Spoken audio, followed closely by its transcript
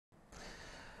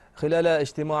خلال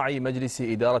اجتماع مجلس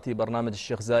إدارة برنامج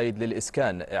الشيخ زايد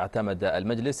للإسكان، اعتمد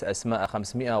المجلس أسماء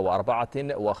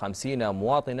 554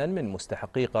 مواطنا من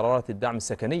مستحقي قرارات الدعم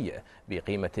السكني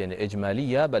بقيمة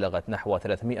إجمالية بلغت نحو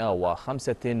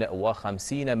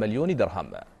 355 مليون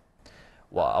درهم.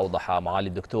 وأوضح معالي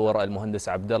الدكتور المهندس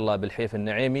عبد الله بالحيف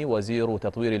النعيمي وزير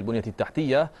تطوير البنية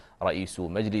التحتية رئيس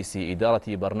مجلس إدارة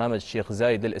برنامج الشيخ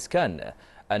زايد للإسكان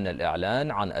أن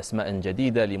الإعلان عن أسماء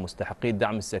جديدة لمستحقي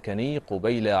الدعم السكني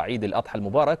قبيل عيد الأضحى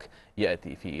المبارك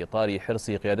يأتي في إطار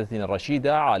حرص قيادتنا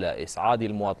الرشيدة على إسعاد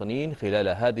المواطنين خلال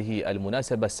هذه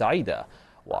المناسبة السعيدة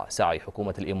وسعي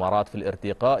حكومة الإمارات في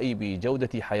الارتقاء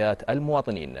بجودة حياة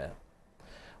المواطنين.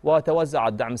 وتوزع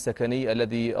الدعم السكني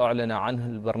الذي أعلن عنه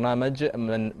البرنامج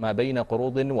من ما بين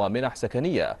قروض ومنح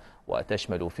سكنية،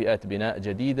 وتشمل فئة بناء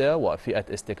جديدة وفئة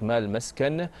استكمال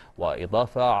مسكن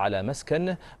وإضافة على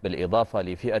مسكن، بالإضافة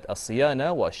لفئة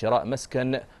الصيانة وشراء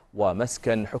مسكن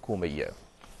ومسكن حكومي.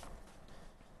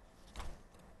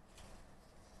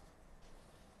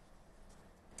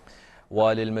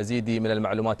 وللمزيد من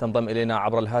المعلومات تنضم إلينا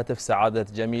عبر الهاتف سعادة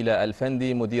جميلة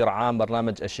الفندي مدير عام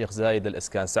برنامج الشيخ زايد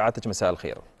للإسكان. سعادتك مساء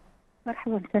الخير.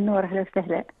 مرحبا بالنور، أهلا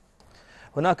وسهلا.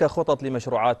 هناك خطط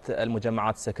لمشروعات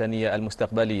المجمعات السكنية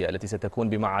المستقبلية التي ستكون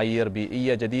بمعايير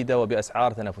بيئية جديدة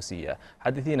وبأسعار تنافسية،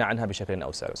 حدثينا عنها بشكل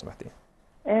أوسع لو سمحتي.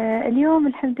 اليوم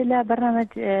الحمد لله برنامج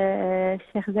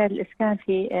الشيخ زايد للإسكان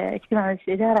في اجتماع مجلس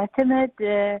الإدارة اعتمد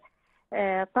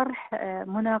طرح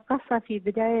مناقصة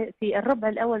في الربع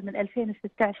الأول من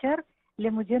 2016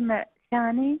 لمجمع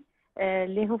ثاني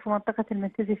اللي هو في منطقة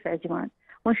المنتزه في عجمان،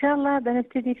 وإن شاء الله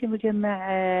بنبتدي في مجمع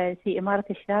في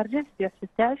إماراتي الشارجة في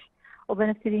 16،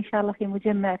 وبنبتدي إن شاء الله في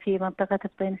مجمع في منطقة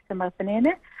بطين السمر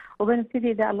ثنينة،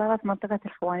 وبنبتدي إذا الله راد منطقة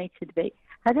الخوانيت في دبي.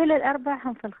 هذول الأربع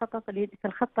هم في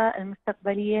الخطة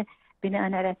المستقبلية بناء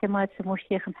على اعتماد سمو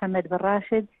الشيخ محمد بن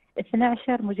راشد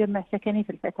 12 مجمع سكني في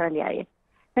الفترة الجاية.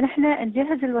 فنحن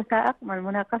نجهز الوثائق من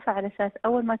المناقصة على أساس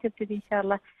أول ما تبتدي إن شاء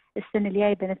الله السنة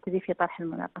الجاية بنبتدي في طرح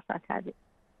المناقصات هذه.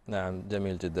 نعم،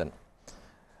 جميل جدا.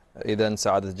 إذن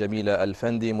سعادة جميلة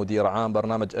الفندي مدير عام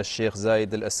برنامج الشيخ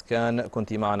زايد للإسكان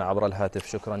كنت معنا عبر الهاتف،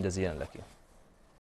 شكرا جزيلا لك.